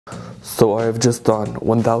So I have just done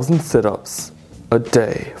 1,000 sit-ups a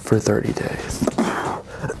day for 30 days.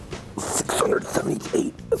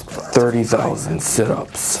 678. 30,000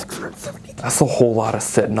 sit-ups. That's a whole lot of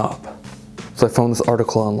sitting up. So I found this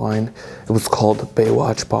article online. It was called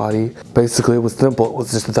Baywatch Body. Basically, it was simple. It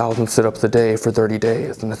was just 1,000 sit-ups a day for 30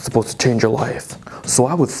 days, and it's supposed to change your life. So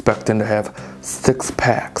I was expecting to have 6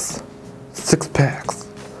 packs. 6 packs.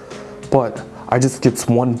 But I just get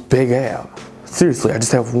one big ab. Seriously, I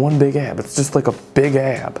just have one big ab. It's just like a big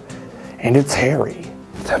ab. And it's hairy.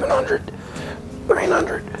 700.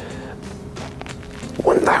 900.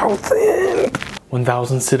 1,000.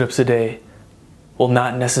 1,000 sit-ups a day will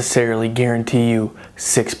not necessarily guarantee you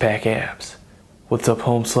 6-pack abs. What's up,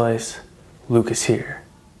 Home Slice? Lucas here.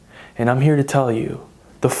 And I'm here to tell you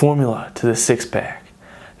the formula to the 6-pack.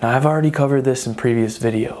 Now, I've already covered this in previous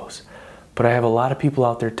videos, but I have a lot of people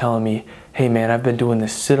out there telling me, hey man, I've been doing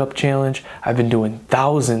this sit-up challenge. I've been doing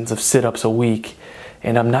thousands of sit-ups a week,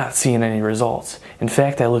 and I'm not seeing any results. In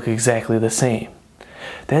fact, I look exactly the same.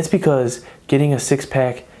 That's because getting a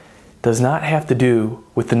 6-pack does not have to do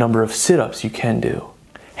with the number of sit-ups you can do.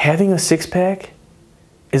 Having a 6-pack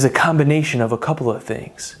is a combination of a couple of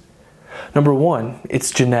things. Number one, it's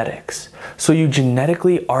genetics. So you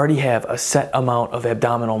genetically already have a set amount of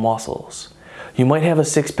abdominal muscles. You might have a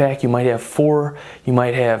 6-pack, you might have 4, you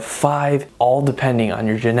might have 5, all depending on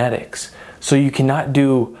your genetics. So you cannot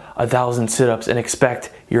do 1,000 sit-ups and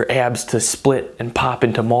expect your abs to split and pop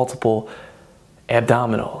into multiple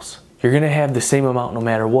abdominals. You're gonna have the same amount no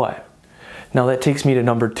matter what. Now that takes me to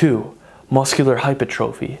number 2, muscular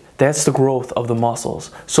hypertrophy. That's the growth of the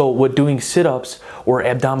muscles. So what doing sit-ups or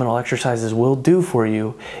abdominal exercises will do for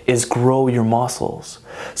you is grow your muscles.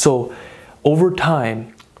 So over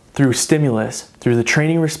time, through stimulus, through the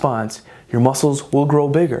training response, your muscles will grow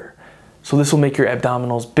bigger. So this will make your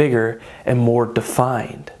abdominals bigger and more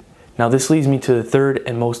defined. Now this leads me to the third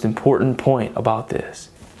and most important point about this.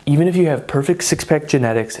 Even if you have perfect 6-pack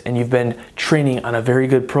genetics and you've been training on a very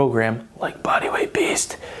good program like Bodyweight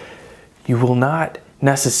Beast, you will not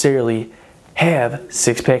necessarily have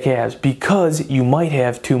 6-pack abs because you might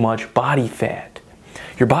have too much body fat.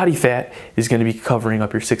 Your body fat is going to be covering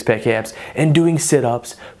up your 6-pack abs, and doing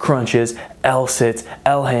sit-ups, crunches, L-sits,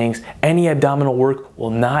 L-hangs, any abdominal work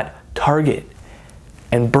will not target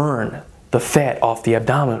and burn the fat off the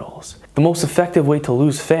abdominals. The most effective way to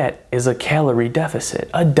lose fat is a calorie deficit,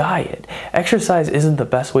 a diet. Exercise isn't the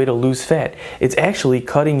best way to lose fat. It's actually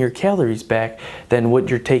cutting your calories back than what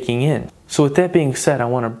you're taking in. So with that being said, I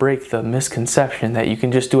want to break the misconception that you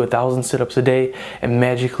can just do 1,000 sit-ups a day and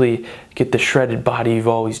magically get the shredded body you've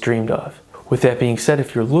always dreamed of. With that being said,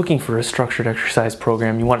 if you're looking for a structured exercise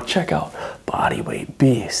program, you want to check out Bodyweight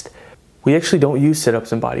Beast. We actually don't use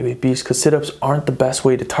sit-ups in Bodyweight Beast because sit-ups aren't the best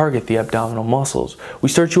way to target the abdominal muscles. We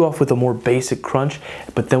start you off with a more basic crunch,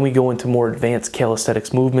 but then we go into more advanced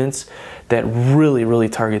calisthenics movements that really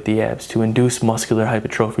target the abs to induce muscular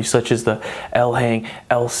hypertrophy, such as the L-hang,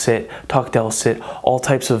 L-sit, tucked L-sit, all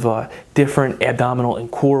types of different abdominal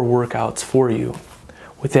and core workouts for you.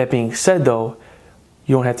 With that being said though,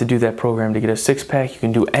 you don't have to do that program to get a 6-pack. You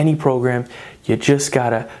can do any program. You just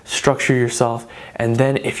gotta structure yourself. And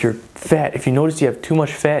then if you're fat, if you notice you have too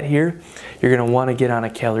much fat here, you're gonna wanna get on a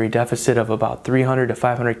calorie deficit of about 300 to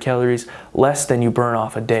 500 calories less than you burn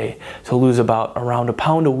off a day to lose about around a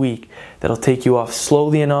pound a week. That'll take you off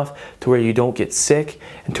slowly enough to where you don't get sick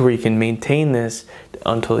and to where you can maintain this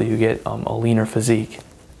until you get a leaner physique.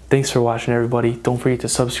 Thanks for watching, everybody. Don't forget to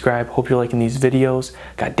subscribe. Hope you're liking these videos.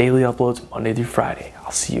 Got daily uploads Monday through Friday.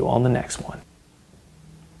 I'll see you all in the next one.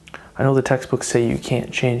 I know the textbooks say you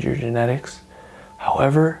can't change your genetics.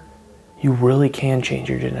 However, you really can change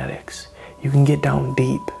your genetics. You can get down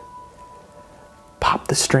deep. Pop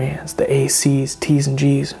the strands, the A, C's, T's, and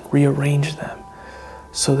G's, and rearrange them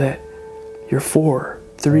so that your 4,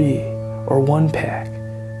 3, or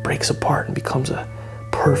 1-pack breaks apart and becomes a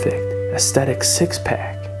perfect, aesthetic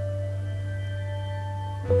 6-pack.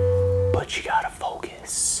 But you got